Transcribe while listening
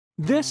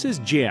This is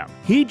Jim.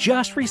 He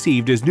just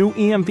received his new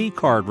EMV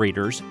card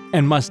readers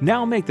and must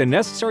now make the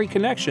necessary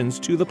connections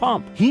to the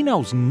pump. He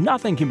knows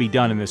nothing can be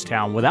done in this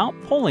town without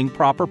pulling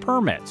proper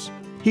permits.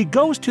 He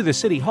goes to the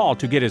city hall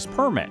to get his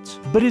permits,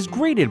 but is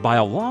greeted by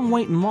a long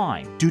wait in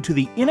line due to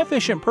the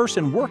inefficient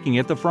person working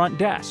at the front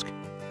desk.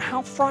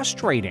 How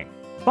frustrating!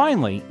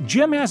 Finally,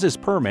 Jim has his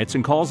permits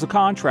and calls the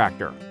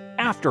contractor.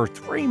 After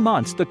 3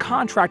 months, the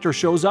contractor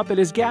shows up at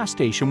his gas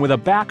station with a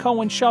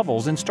backhoe and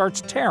shovels and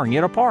starts tearing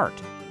it apart.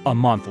 A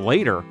month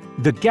later,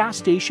 the gas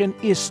station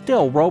is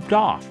still roped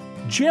off.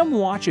 Jim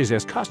watches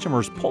as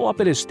customers pull up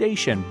at his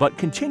station but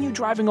continue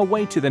driving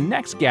away to the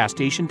next gas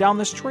station down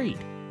the street.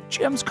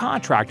 Jim's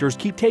contractors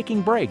keep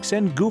taking breaks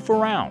and goof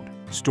around.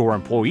 Store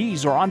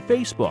employees are on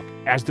Facebook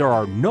as there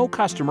are no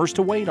customers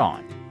to wait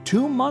on.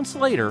 2 months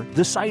later,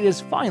 the site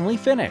is finally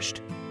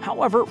finished.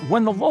 However,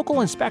 when the local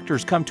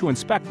inspectors come to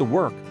inspect the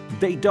work,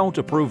 they don't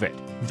approve it.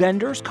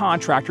 Vendors,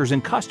 contractors,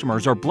 and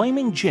customers are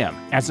blaming Jim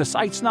as the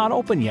site's not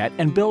open yet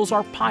and bills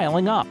are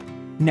piling up.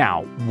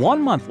 Now,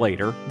 1 month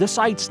later, the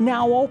site's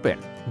now open.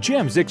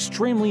 Jim's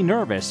extremely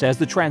nervous as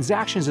the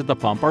transactions at the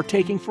pump are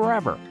taking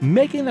forever,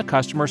 making the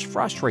customers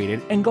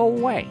frustrated and go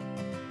away.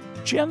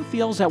 Jim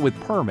feels that with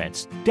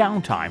permits,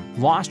 downtime,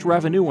 lost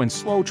revenue, and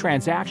slow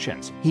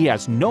transactions, he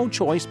has no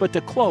choice but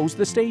to close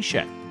the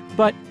station.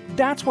 But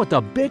that's what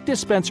the big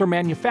dispenser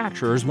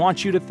manufacturers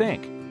want you to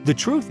think. The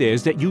truth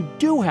is that you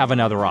do have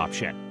another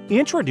option.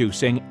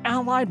 Introducing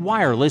Allied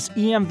Wireless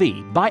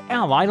EMV by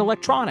Allied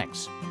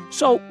Electronics.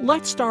 So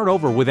let's start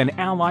over with an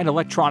Allied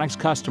Electronics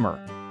customer.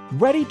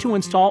 Ready to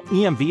install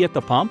EMV at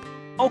the pump?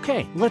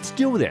 Okay, let's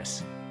do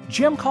this.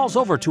 Jim calls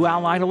over to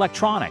Allied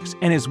Electronics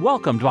and is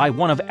welcomed by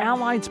one of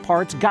Allied's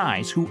parts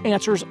guys who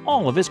answers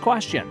all of his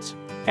questions.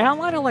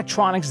 Allied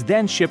Electronics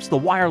then ships the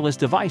wireless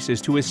devices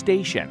to his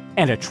station,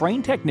 and a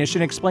trained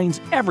technician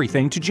explains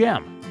everything to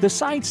Jim. The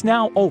site's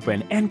now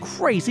open and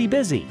crazy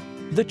busy.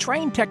 The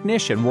trained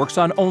technician works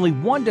on only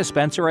one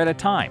dispenser at a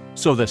time,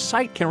 so the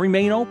site can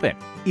remain open.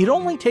 It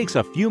only takes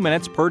a few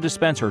minutes per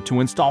dispenser to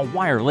install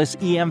wireless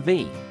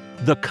EMV.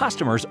 The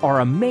customers are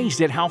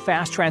amazed at how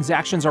fast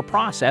transactions are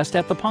processed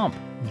at the pump.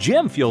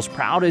 Jim feels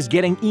proud as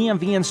getting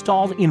EMV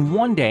installed in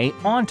 1 day,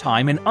 on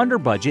time, and under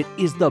budget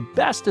is the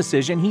best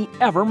decision he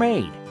ever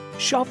made.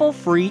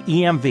 Shuffle-free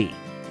EMV.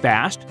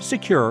 Fast,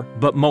 secure,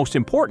 but most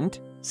important,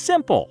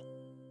 simple.